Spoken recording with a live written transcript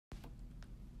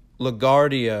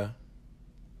LaGuardia,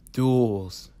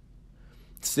 Duels,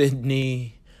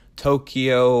 Sydney,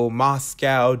 Tokyo,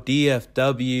 Moscow,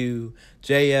 DFW,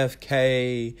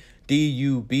 JFK,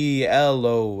 DUBLOS,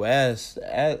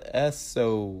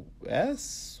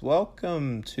 SOS.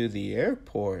 Welcome to the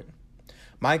airport.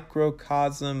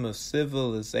 Microcosm of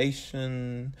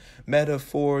civilization,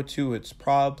 metaphor to its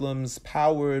problems,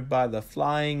 powered by the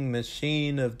flying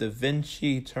machine of Da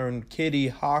Vinci turned Kitty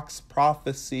Hawk's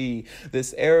prophecy,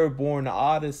 this airborne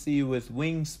odyssey with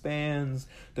wingspans,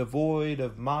 devoid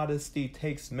of modesty,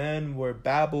 takes men where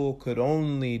Babel could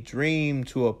only dream,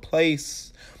 to a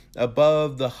place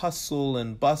above the hustle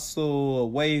and bustle,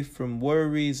 away from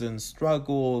worries and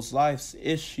struggles, life's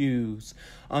issues,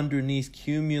 underneath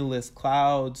cumulus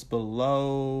clouds,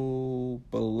 below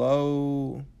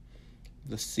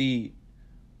the seat,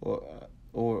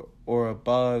 or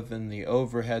above in the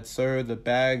overhead. Sir, the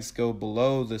bags go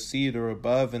below the seat or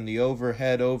above in the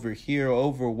overhead. Over here,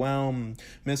 overwhelmed,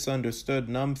 misunderstood,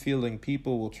 numb-feeling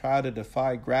people will try to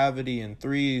defy gravity in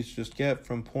threes, just get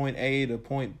from point A to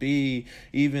point B,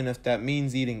 even if that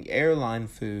means eating airline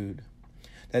food.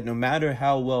 That no matter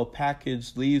how well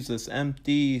packaged leaves us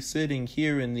empty, sitting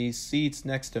here in these seats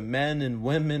next to men and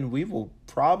women we will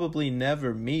probably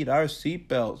never meet. Our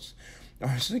seatbelts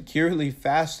are securely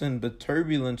fastened, but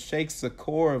turbulence shakes the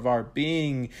core of our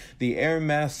being. The air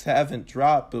masks haven't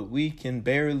dropped, but we can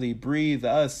barely breathe,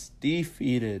 us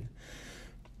defeated.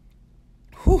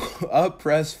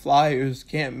 Oppressed flyers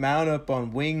can't mount up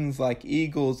on wings like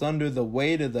eagles under the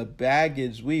weight of the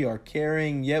baggage we are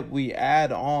carrying, yet we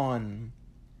add on.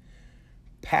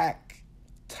 Pack,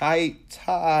 tight,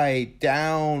 tie,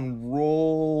 down,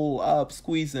 roll up,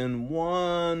 squeeze in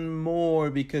one more,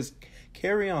 because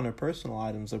carry-on or personal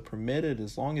items are permitted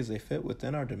as long as they fit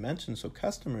within our dimensions, so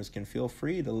customers can feel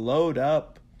free to load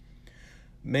up,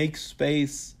 make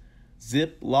space,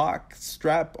 zip lock,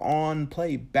 strap on,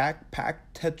 play backpack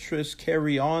Tetris,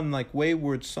 carry on like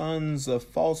wayward sons of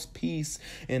false peace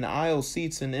in aisle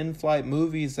seats and in-flight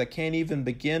movies that can't even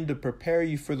begin to prepare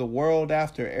you for the world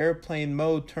after airplane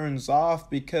mode turns off,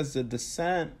 because the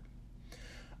descent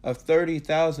of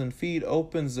 30,000 feet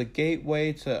opens the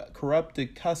gateway to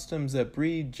corrupted customs that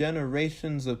breed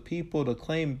generations of people to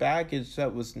claim baggage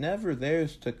that was never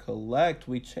theirs to collect.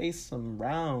 We chase them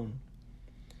round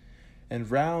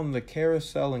and round the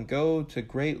carousel and go to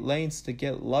great lengths to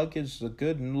get luggage the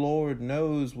good Lord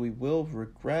knows we will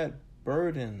regret,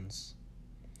 burdens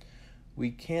we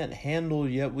can't handle,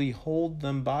 yet we hold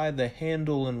them by the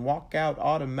handle and walk out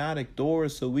automatic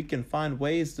doors so we can find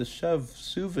ways to shove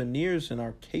souvenirs in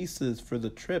our cases for the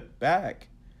trip back.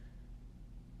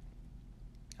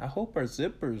 I hope our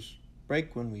zippers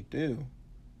break when we do.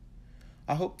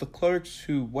 I hope the clerks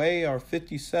who weigh our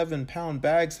 57-pound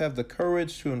bags have the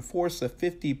courage to enforce a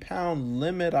 50-pound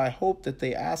limit. I hope that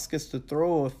they ask us to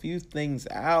throw a few things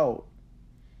out.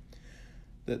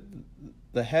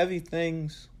 The heavy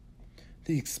things,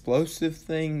 the explosive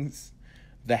things,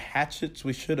 the hatchets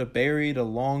we should have buried a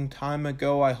long time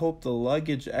ago. I hope the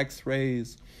luggage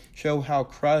x-rays show how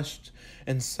crushed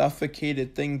and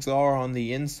suffocated things are on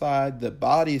the inside. The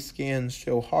body scans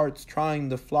show hearts trying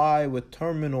to fly with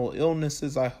terminal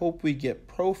illnesses. I hope we get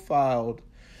profiled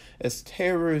as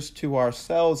terrors to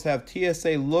ourselves, have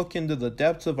TSA look into the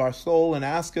depths of our soul and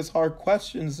ask us hard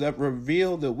questions that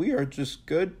reveal that we are just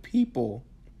good people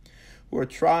who are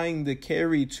trying to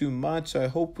carry too much. I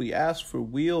hope we ask for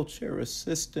wheelchair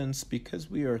assistance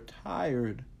because we are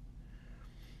tired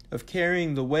of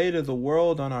carrying the weight of the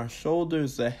world on our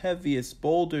shoulders, the heaviest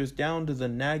boulders down to the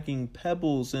nagging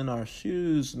pebbles in our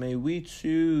shoes. May we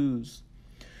choose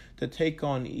to take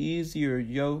on easier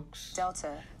yokes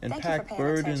Delta, and pack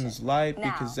burdens light,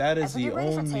 because that is the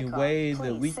only way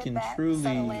that we can truly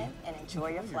settle in, and enjoy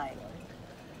your flight.